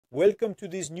Welcome to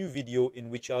this new video in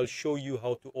which I'll show you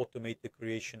how to automate the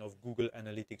creation of Google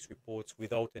Analytics reports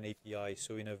without an API,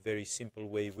 so in a very simple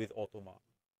way with Automa.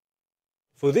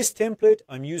 For this template,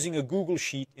 I'm using a Google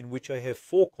Sheet in which I have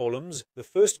 4 columns. The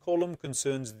first column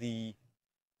concerns the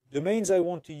domains I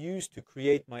want to use to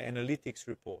create my analytics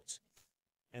reports.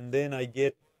 And then I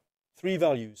get 3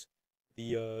 values,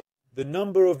 the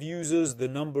number of users, the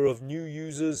number of new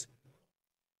users,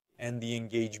 and the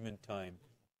engagement time.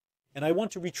 And I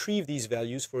want to retrieve these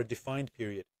values for a defined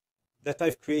period that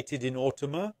I've created in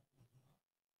Automa,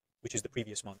 which is the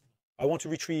previous month. I want to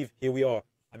retrieve, here we are,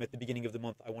 I'm at the beginning of the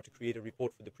month, I want to create a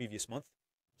report for the previous month.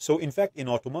 So in fact, in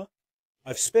Automa,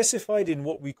 I've specified in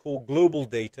what we call global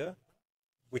data,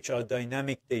 which are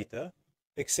dynamic data,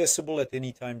 accessible at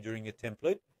any time during a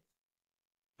template.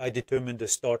 I determined a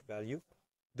start value,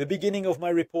 the beginning of my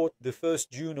report, the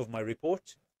 1st June of my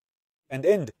report, and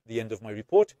the end of my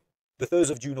report, the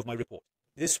 3rd of June of my report.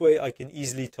 This way I can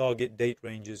easily target date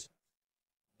ranges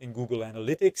in Google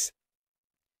Analytics.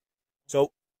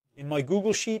 So in my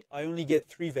Google Sheet, I only get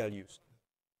 3 values.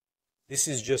 This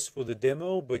is just for the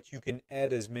demo, but you can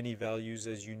add as many values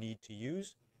as you need to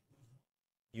use.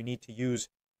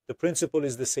 The principle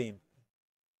is the same.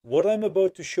 What I'm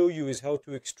about to show you is how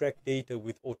to extract data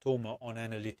with Automa on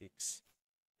Analytics.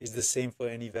 It's the same for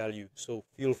any value. So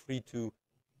feel free to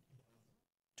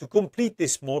complete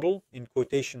this model, in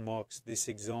quotation marks, this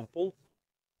example,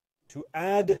 to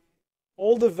add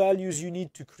all the values you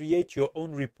need to create your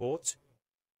own reports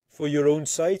for your own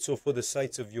sites or for the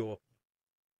sites of your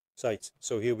sites.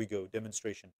 So here we go,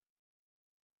 demonstration.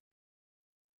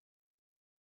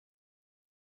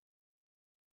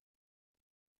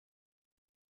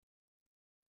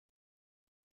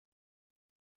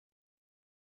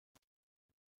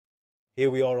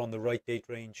 Here we are on the right date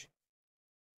range,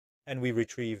 and we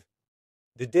retrieve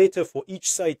the data for each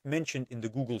site mentioned in the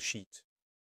Google Sheet.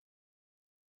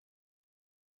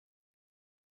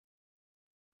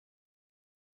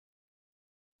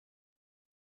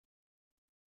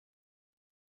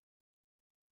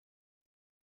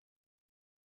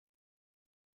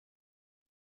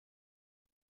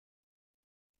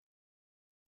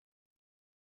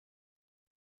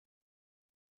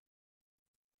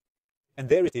 And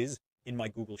there it is in my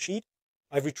Google Sheet.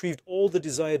 I've retrieved all the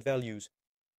desired values,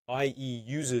 i.e.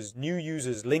 users, new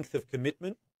users, length of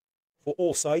commitment for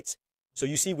all sites. So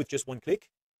you see with just one click,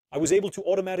 I was able to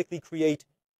automatically create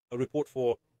a report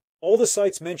for all the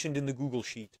sites mentioned in the Google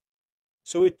Sheet.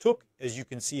 So it took, as you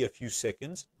can see, a few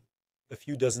seconds, a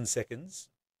few dozen seconds,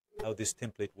 how this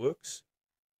template works.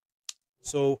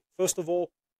 So first of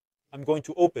all, I'm going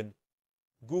to open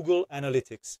Google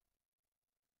Analytics.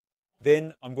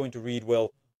 Then I'm going to read,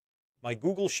 well, my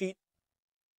Google Sheet.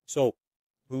 So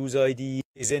whose ID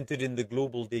is entered in the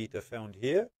global data found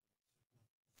here.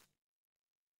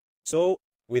 So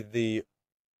with the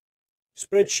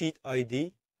spreadsheet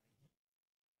ID,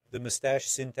 the mustache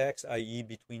syntax, i.e.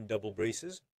 between double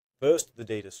braces, first the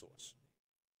data source.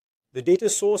 The data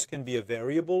source can be a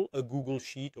variable, a Google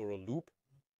Sheet, or a loop.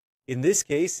 In this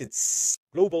case, it's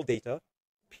global data,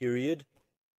 period,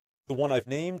 the one I've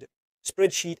named,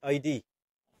 spreadsheet ID.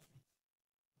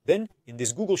 Then in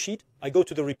this Google Sheet, I go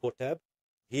to the report tab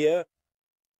here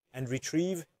and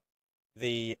retrieve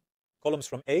the columns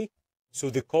from A. So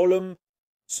the column,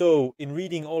 so in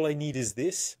reading, all I need is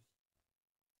this.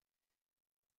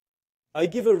 I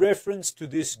give a reference to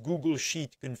this Google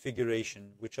Sheet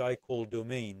configuration, which I call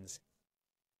domains.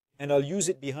 And I'll use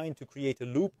it behind to create a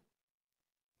loop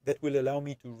that will allow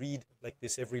me to read like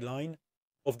this every line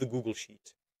of the Google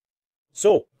Sheet.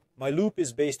 So my loop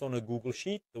is based on a Google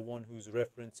Sheet, the one whose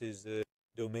reference is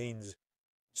domains.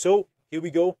 So here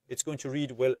we go. It's going to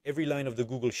read, well, every line of the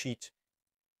Google Sheet.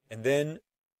 And then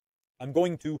I'm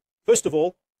going to, first of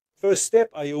all, first step,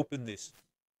 I open this.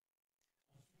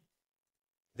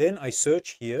 Then I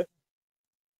search here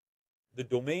the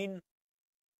domain.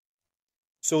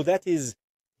 So that is,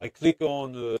 I click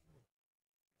on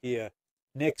here.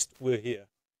 Next, we're here.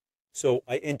 So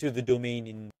I enter the domain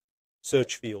in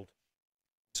search field.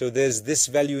 So there's this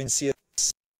value in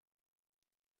CSS.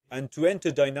 And to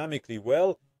enter dynamically,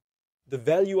 well, the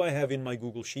value I have in my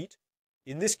Google Sheet,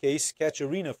 in this case, Catch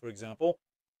Arena, for example,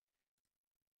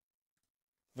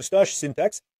 mustache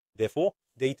syntax, therefore,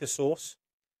 data source,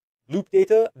 loop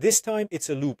data. This time it's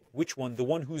a loop. Which one? The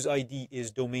one whose ID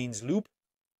is domains loop,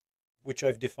 which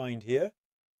I've defined here.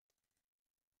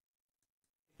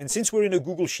 And since we're in a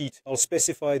Google Sheet, I'll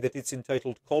specify that it's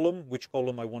entitled column, which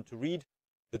column I want to read,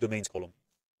 the domains column.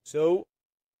 So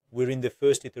we're in the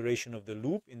first iteration of the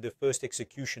loop, in the first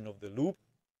execution of the loop.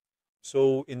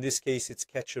 So in this case, it's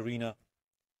Catch Arena.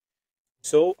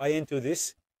 So I enter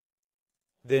this.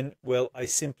 then, well, I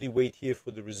simply wait here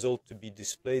for the result to be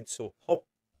displayed. So hop.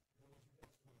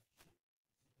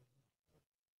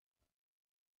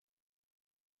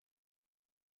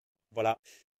 Voila.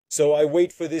 So I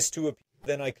wait for this to appear,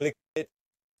 then I click it.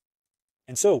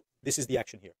 And so this is the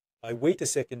action here. I wait a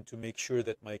second to make sure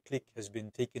that my click has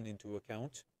been taken into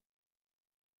account.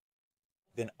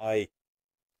 Then I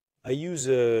use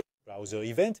a browser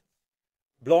event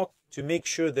block to make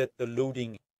sure that the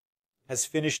loading has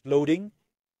finished loading,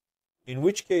 in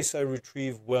which case I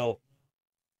retrieve, well,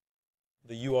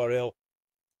 the URL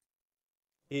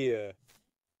here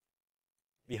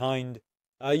behind.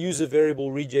 I use a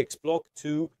variable regex block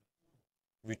to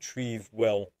retrieve,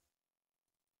 well,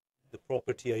 the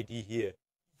property ID here.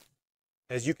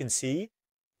 As you can see,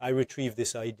 I retrieve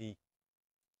this ID.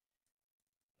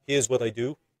 Here's what I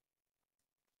do.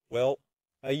 Well,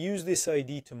 I use this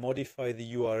ID to modify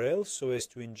the URL so as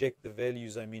to inject the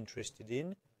values I'm interested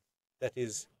in. That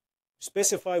is,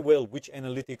 specify, well, which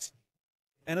analytics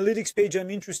page I'm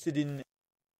interested in,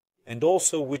 and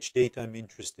also which data I'm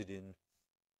interested in.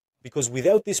 Because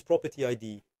without this property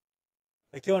ID,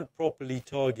 I can't properly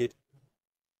target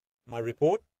my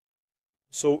report.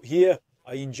 So here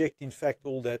I inject, in fact,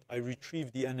 all that. I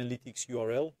retrieve the analytics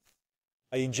URL.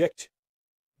 I inject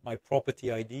my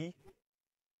property ID.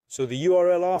 So the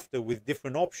URL after with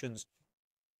different options,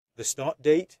 the start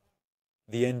date,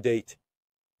 the end date,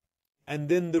 and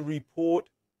then the report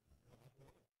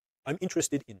I'm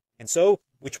interested in. And so,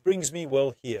 which brings me,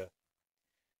 well, here.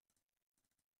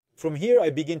 From here, I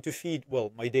begin to feed,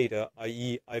 well, my data,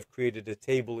 i.e. I've created a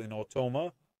table in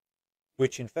Automa,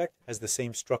 which in fact has the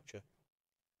same structure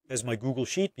as my Google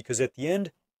Sheet, because at the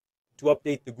end, to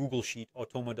update the Google Sheet,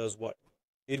 Automa does what?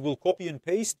 It will copy and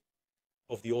paste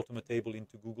of the Automa table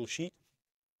into Google Sheet,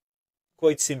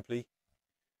 quite simply.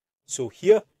 So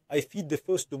here, I feed the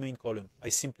first domain column. I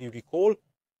simply recall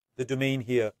the domain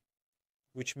here,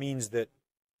 which means that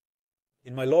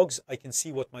in my logs, I can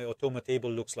see what my Automa table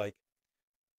looks like.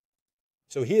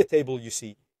 So here, table, you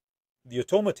see, the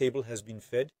Automa table has been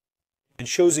fed and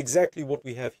shows exactly what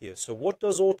we have here. So what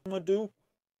does Automa do?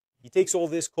 He takes all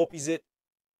this, copies it,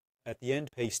 at the end,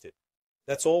 paste it.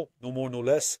 That's all, no more, no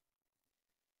less.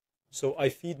 So I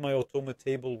feed my Automa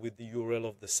table with the URL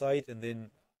of the site, and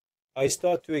then I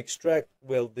start to extract,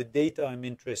 well, the data I'm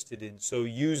interested in. So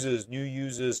users, new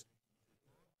users,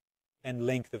 and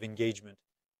length of engagement.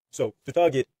 So to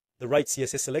target the right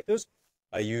CSS selectors,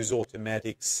 I use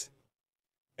Automatic's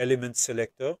element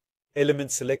selector,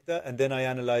 and then I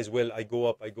analyze, well, I go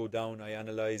up, I go down, I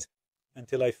analyze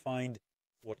until I find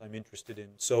what I'm interested in.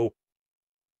 So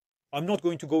I'm not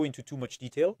going to go into too much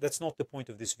detail. That's not the point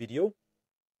of this video.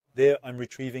 There I'm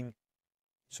retrieving,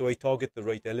 so I target the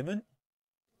right element.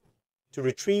 To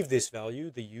retrieve this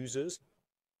value, the users,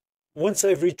 once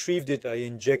I've retrieved it, I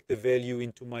inject the value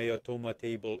into my Automa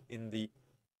table in the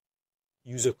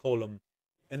user column.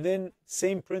 And then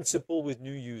same principle with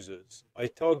new users. I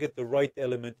target the right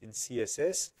element in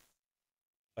CSS.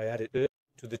 I add it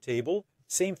to the table.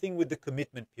 Same thing with the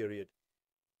commitment period.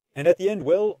 And at the end,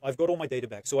 well, I've got all my data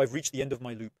back. So I've reached the end of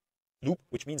my loop,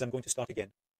 which means I'm going to start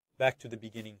again, back to the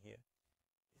beginning here,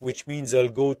 which means I'll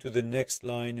go to the next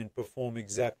line and perform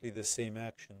exactly the same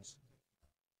actions.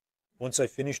 Once I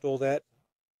finished all that,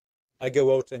 I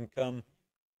go out and come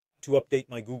to update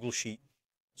my Google Sheet.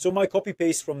 So my copy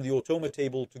paste from the Automa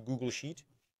table to Google Sheet.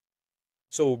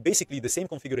 So basically the same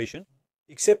configuration,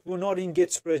 except we're not in Get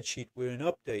Spreadsheet, we're in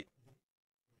Update.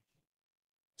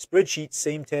 Spreadsheet,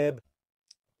 same tab,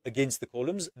 against the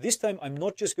columns. This time I'm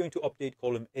not just going to update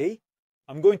column A,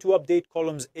 I'm going to update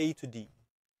columns A to D.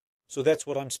 So that's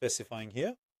what I'm specifying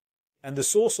here. And the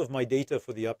source of my data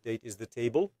for the update is the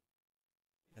table.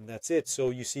 And that's it.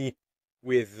 So you see,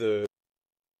 with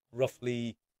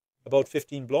roughly about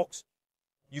 15 blocks,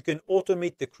 you can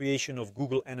automate the creation of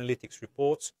Google Analytics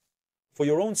reports for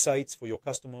your own sites, for your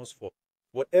customers, for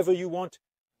whatever you want.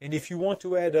 And if you want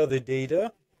to add other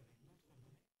data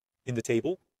in the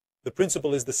table, the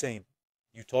principle is the same.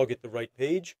 You target the right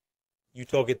page, you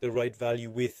target the right value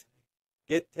with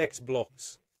get text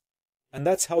blocks. And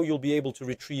that's how you'll be able to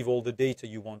retrieve all the data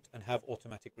you want and have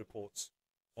automatic reports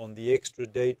on the extra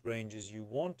date ranges you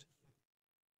want.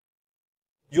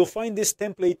 You'll find this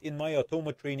template in my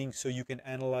Automa training so you can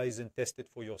analyze and test it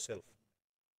for yourself.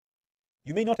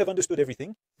 You may not have understood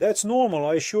everything. That's normal,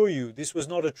 I assure you. This was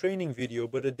not a training video,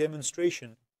 but a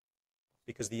demonstration,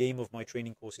 because the aim of my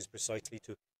training course is precisely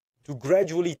to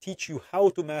gradually teach you how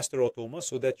to master Automa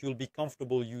so that you'll be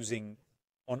comfortable using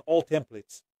on all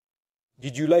templates.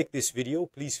 Did you like this video?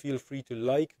 Please feel free to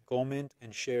like, comment,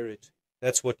 and share it.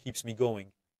 That's what keeps me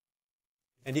going.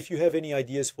 And if you have any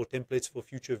ideas for templates for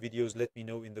future videos, let me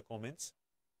know in the comments.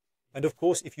 And of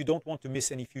course, if you don't want to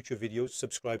miss any future videos,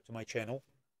 subscribe to my channel.